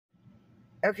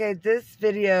Okay, this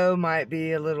video might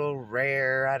be a little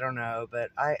rare, I don't know,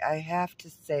 but I have to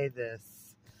say this.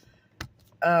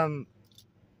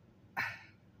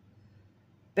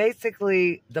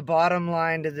 Basically, the bottom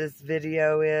line to this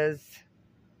video is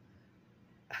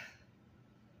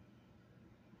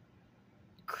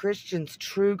Christians,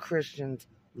 true Christians,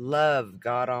 love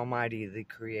God Almighty, the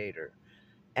Creator,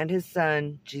 and His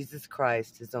Son, Jesus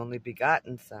Christ, His only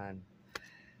begotten Son.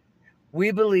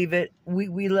 We believe it.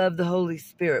 We love the Holy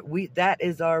Spirit. That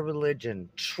is our religion,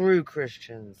 true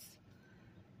Christians.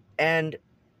 And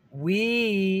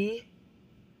I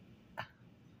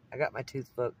got my tooth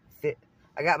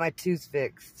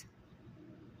fixed.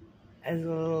 It's a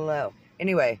little low.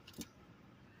 Anyway,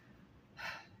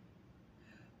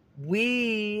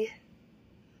 we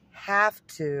have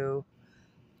to,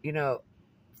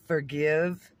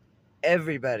 forgive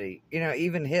everybody.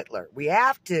 Even Hitler. We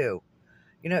have to.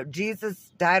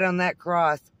 Jesus died on that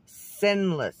cross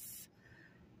sinless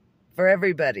for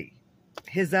everybody,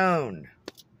 His own.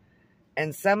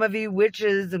 And some of you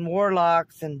witches and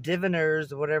warlocks and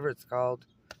diviners, or whatever it's called,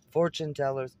 fortune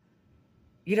tellers,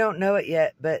 you don't know it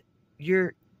yet, but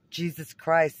you're Jesus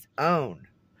Christ's own.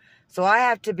 So I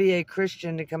have to be a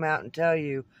Christian to come out and tell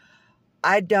you,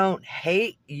 I don't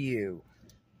hate you.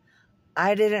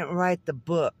 I didn't write the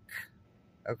book,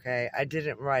 okay? I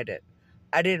didn't write it.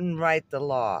 I didn't write the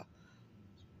law.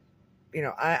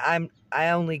 I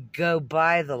only go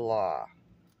by the law.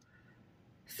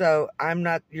 So I'm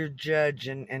not your judge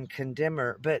and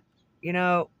condemner. But,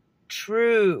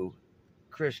 true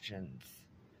Christians,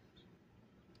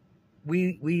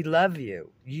 we love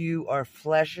you. You are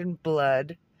flesh and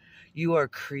blood. You are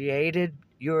created.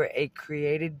 You're a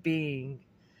created being.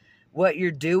 What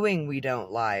you're doing, we don't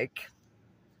like.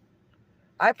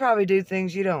 I probably do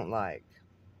things you don't like.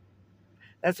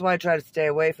 That's why I try to stay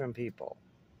away from people.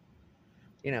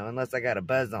 Unless I got a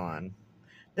buzz on.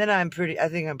 Then I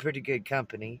think I'm pretty good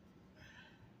company.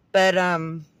 But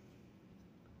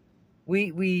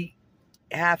we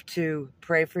have to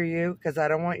pray for you, because I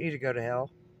don't want you to go to hell.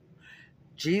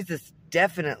 Jesus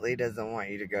definitely doesn't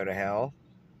want you to go to hell.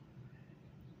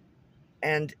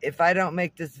 And if I don't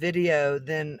make this video,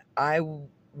 then I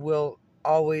will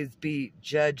always be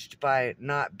judged by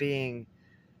not being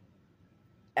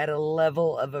at a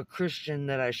level of a Christian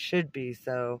that I should be.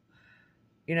 So,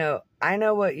 I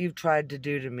know what you've tried to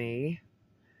do to me.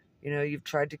 You've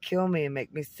tried to kill me and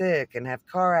make me sick and have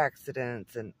car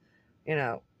accidents. And,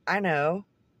 I know.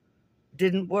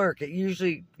 Didn't work. It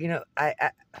usually,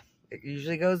 it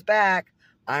usually goes back.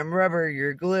 I'm rubber,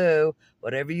 you're glue.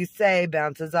 Whatever you say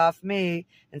bounces off me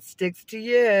and sticks to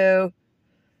you.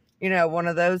 One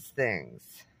of those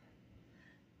things.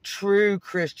 True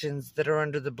Christians that are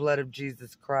under the blood of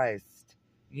Jesus Christ,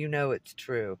 it's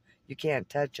true. You can't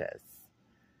touch us.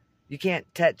 You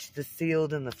can't touch the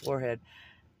sealed in the forehead.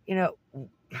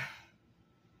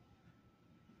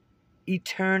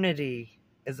 Eternity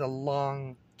is a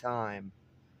long time.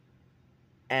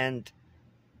 And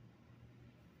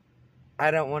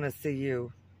I don't want to see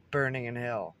you burning in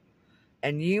hell.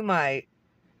 And you might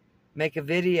make a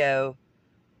video.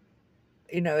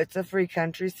 It's a free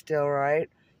country still, right?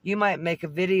 You might make a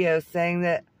video saying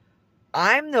that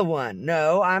I'm the one.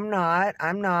 No, I'm not.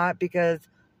 I'm not, because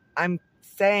I'm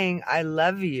saying I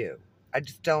love you. I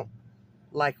just don't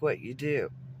like what you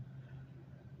do.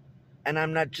 And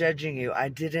I'm not judging you. I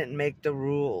didn't make the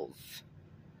rules.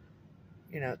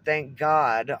 Thank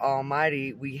God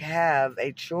Almighty, we have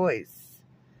a choice.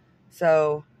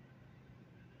 So,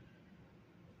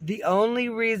 the only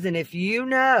reason, if you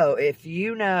know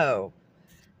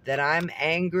that I'm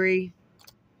angry